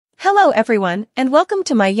Hello everyone, and welcome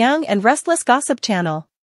to my Young and Restless Gossip channel.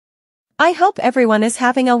 I hope everyone is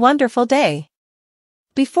having a wonderful day.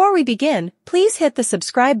 Before we begin, please hit the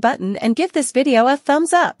subscribe button and give this video a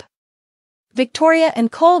thumbs up. Victoria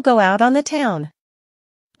and Cole go out on the town.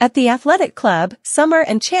 At the athletic club, Summer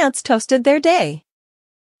and Chance toasted their day.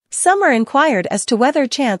 Summer inquired as to whether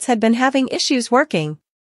Chance had been having issues working.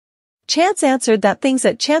 Chance answered that things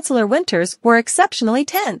at Chancellor Winters were exceptionally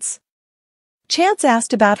tense. Chance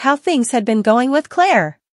asked about how things had been going with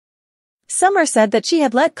Claire. Summer said that she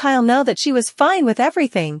had let Kyle know that she was fine with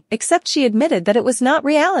everything, except she admitted that it was not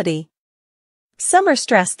reality. Summer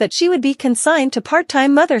stressed that she would be consigned to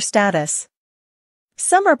part-time mother status.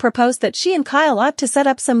 Summer proposed that she and Kyle ought to set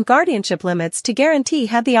up some guardianship limits to guarantee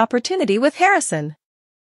had the opportunity with Harrison.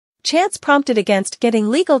 Chance prompted against getting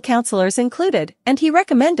legal counselors included, and he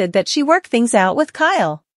recommended that she work things out with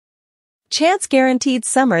Kyle. Chance guaranteed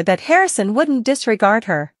Summer that Harrison wouldn't disregard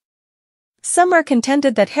her. Summer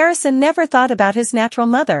contended that Harrison never thought about his natural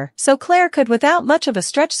mother, so Claire could without much of a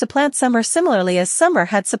stretch supplant Summer similarly as Summer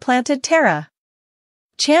had supplanted Tara.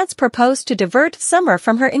 Chance proposed to divert Summer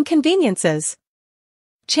from her inconveniences.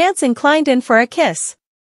 Chance inclined in for a kiss.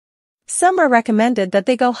 Summer recommended that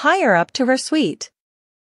they go higher up to her suite.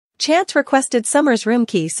 Chance requested Summer's room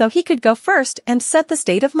key so he could go first and set the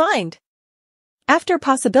state of mind. After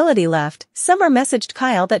Possibility left, Summer messaged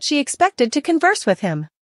Kyle that she expected to converse with him.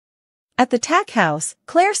 At the tack house,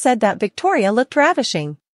 Claire said that Victoria looked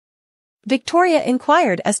ravishing. Victoria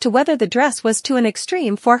inquired as to whether the dress was to an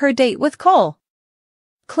extreme for her date with Cole.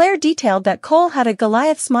 Claire detailed that Cole had a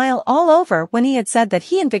Goliath smile all over when he had said that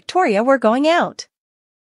he and Victoria were going out.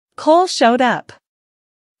 Cole showed up.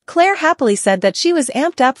 Claire happily said that she was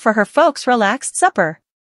amped up for her folks' relaxed supper.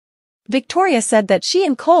 Victoria said that she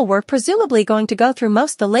and Cole were presumably going to go through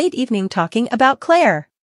most the late evening talking about Claire.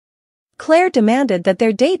 Claire demanded that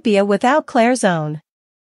their date be a without Claire's own.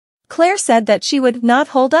 Claire said that she would not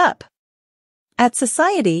hold up. At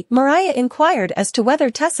society, Mariah inquired as to whether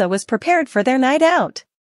Tessa was prepared for their night out.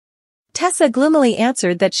 Tessa gloomily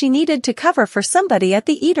answered that she needed to cover for somebody at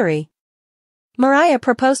the eatery. Mariah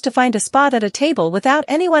proposed to find a spot at a table without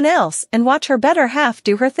anyone else and watch her better half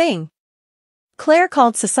do her thing. Claire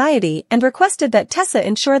called society and requested that Tessa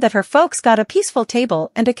ensure that her folks got a peaceful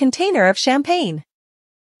table and a container of champagne.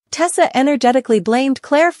 Tessa energetically blamed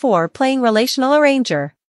Claire for playing relational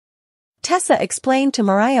arranger. Tessa explained to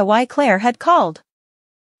Mariah why Claire had called.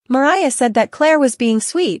 Mariah said that Claire was being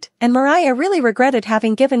sweet, and Mariah really regretted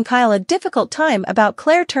having given Kyle a difficult time about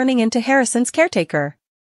Claire turning into Harrison's caretaker.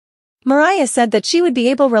 Mariah said that she would be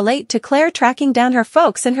able to relate to Claire tracking down her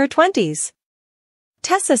folks in her 20s.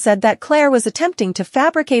 Tessa said that Claire was attempting to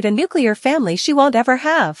fabricate a nuclear family she won't ever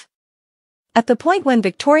have. At the point when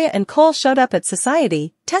Victoria and Cole showed up at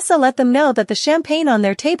society, Tessa let them know that the champagne on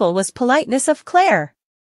their table was politeness of Claire.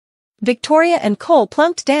 Victoria and Cole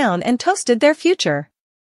plunked down and toasted their future.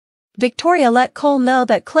 Victoria let Cole know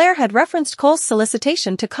that Claire had referenced Cole's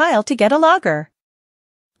solicitation to Kyle to get a logger.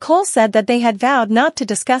 Cole said that they had vowed not to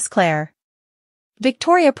discuss Claire.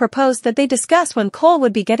 Victoria proposed that they discuss when Cole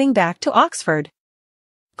would be getting back to Oxford.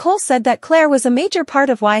 Cole said that Claire was a major part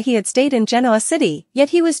of why he had stayed in Genoa City, yet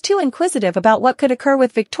he was too inquisitive about what could occur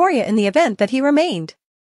with Victoria in the event that he remained.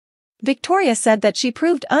 Victoria said that she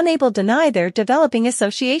proved unable to deny their developing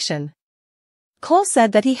association. Cole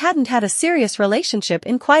said that he hadn't had a serious relationship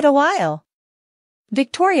in quite a while.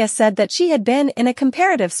 Victoria said that she had been in a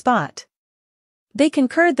comparative spot. They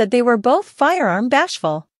concurred that they were both firearm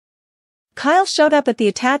bashful. Kyle showed up at the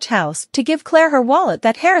attached house to give Claire her wallet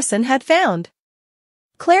that Harrison had found.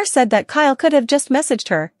 Claire said that Kyle could have just messaged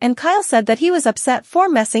her, and Kyle said that he was upset for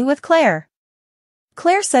messing with Claire.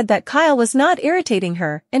 Claire said that Kyle was not irritating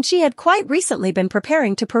her, and she had quite recently been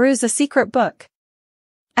preparing to peruse a secret book.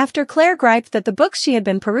 After Claire griped that the books she had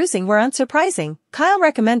been perusing were unsurprising, Kyle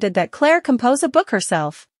recommended that Claire compose a book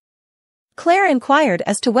herself. Claire inquired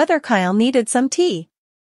as to whether Kyle needed some tea.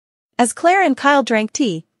 As Claire and Kyle drank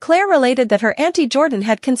tea, Claire related that her Auntie Jordan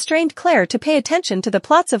had constrained Claire to pay attention to the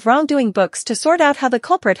plots of wrongdoing books to sort out how the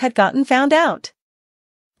culprit had gotten found out.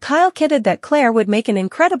 Kyle kidded that Claire would make an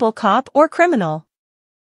incredible cop or criminal.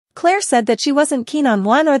 Claire said that she wasn't keen on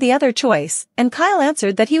one or the other choice, and Kyle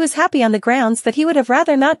answered that he was happy on the grounds that he would have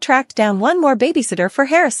rather not tracked down one more babysitter for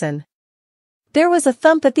Harrison. There was a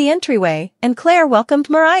thump at the entryway, and Claire welcomed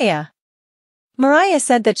Mariah. Mariah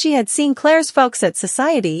said that she had seen Claire's folks at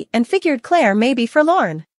society and figured Claire may be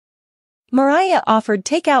forlorn. Mariah offered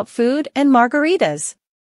takeout food and margaritas.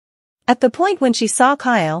 At the point when she saw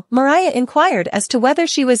Kyle, Mariah inquired as to whether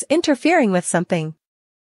she was interfering with something.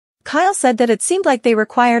 Kyle said that it seemed like they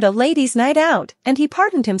required a ladies' night out, and he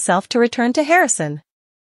pardoned himself to return to Harrison.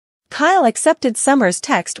 Kyle accepted Summer's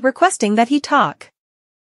text requesting that he talk.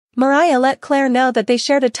 Mariah let Claire know that they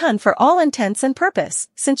shared a ton for all intents and purpose,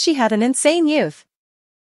 since she had an insane youth.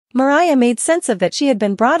 Mariah made sense of that she had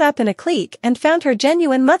been brought up in a clique and found her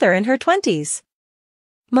genuine mother in her 20s.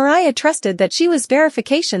 Mariah trusted that she was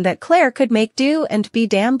verification that Claire could make do and be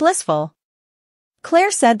damn blissful.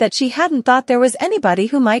 Claire said that she hadn't thought there was anybody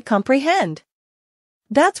who might comprehend.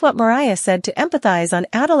 That's what Mariah said to empathize on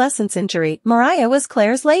adolescence injury. Mariah was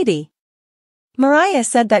Claire's lady. Mariah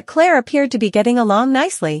said that Claire appeared to be getting along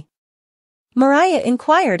nicely. Mariah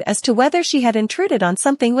inquired as to whether she had intruded on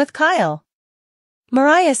something with Kyle.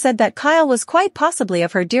 Mariah said that Kyle was quite possibly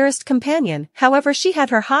of her dearest companion, however she had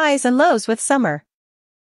her highs and lows with Summer.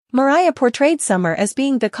 Mariah portrayed Summer as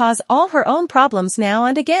being the cause all her own problems now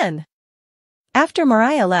and again. After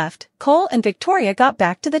Mariah left, Cole and Victoria got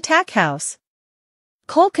back to the tack house.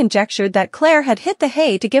 Cole conjectured that Claire had hit the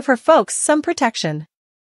hay to give her folks some protection.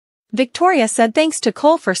 Victoria said thanks to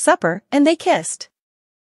Cole for supper, and they kissed.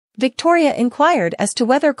 Victoria inquired as to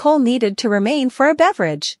whether Cole needed to remain for a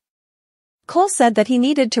beverage. Cole said that he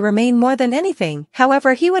needed to remain more than anything,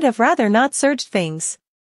 however he would have rather not surged things.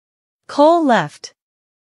 Cole left.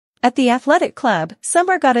 At the athletic club,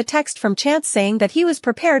 Summer got a text from Chance saying that he was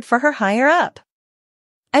prepared for her higher up.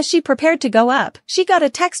 As she prepared to go up, she got a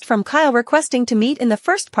text from Kyle requesting to meet in the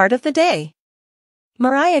first part of the day.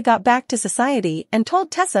 Mariah got back to society and told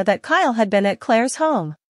Tessa that Kyle had been at Claire's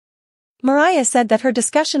home. Mariah said that her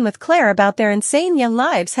discussion with Claire about their insane young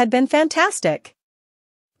lives had been fantastic.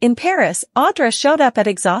 In Paris, Audra showed up at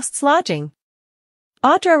Exhaust's lodging.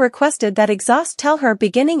 Audra requested that Exhaust tell her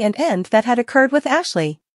beginning and end that had occurred with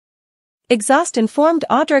Ashley. Exhaust informed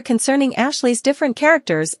Audra concerning Ashley's different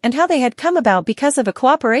characters and how they had come about because of a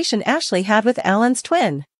cooperation Ashley had with Alan's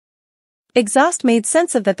twin. Exhaust made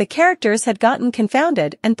sense of that the characters had gotten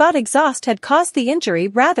confounded and thought Exhaust had caused the injury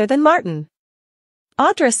rather than Martin.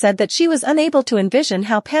 Audra said that she was unable to envision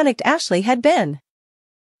how panicked Ashley had been.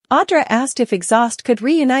 Audra asked if Exhaust could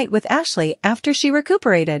reunite with Ashley after she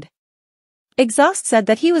recuperated. Exhaust said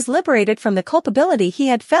that he was liberated from the culpability he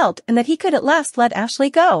had felt and that he could at last let Ashley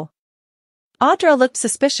go. Audra looked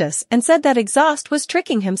suspicious and said that Exhaust was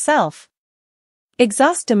tricking himself.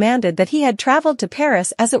 Exhaust demanded that he had traveled to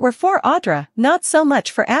Paris as it were for Audra, not so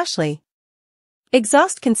much for Ashley.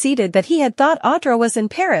 Exhaust conceded that he had thought Audra was in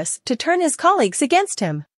Paris to turn his colleagues against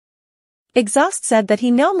him. Exhaust said that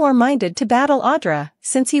he no more minded to battle Audra,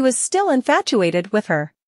 since he was still infatuated with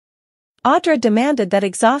her. Audra demanded that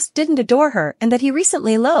Exhaust didn't adore her and that he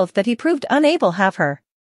recently loathed that he proved unable to have her.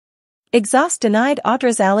 Exhaust denied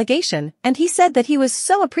Audra's allegation, and he said that he was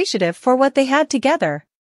so appreciative for what they had together.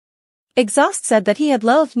 Exhaust said that he had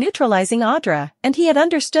loathed neutralizing Audra, and he had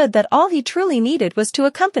understood that all he truly needed was to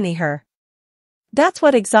accompany her. That's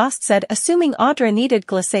what Exhaust said, assuming Audra needed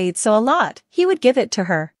Glissade so a lot, he would give it to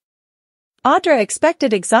her. Audra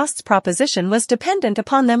expected Exhaust's proposition was dependent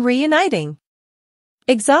upon them reuniting.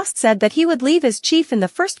 Exhaust said that he would leave as chief in the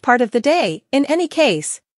first part of the day, in any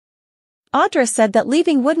case. Audra said that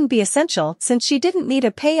leaving wouldn't be essential since she didn't need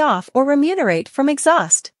a payoff or remunerate from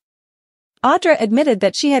Exhaust. Audra admitted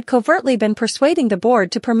that she had covertly been persuading the board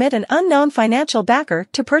to permit an unknown financial backer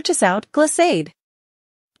to purchase out Glissade.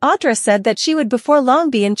 Audra said that she would before long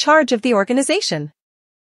be in charge of the organization.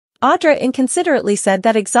 Audra inconsiderately said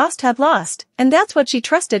that Exhaust had lost, and that's what she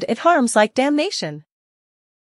trusted. It harms like damnation.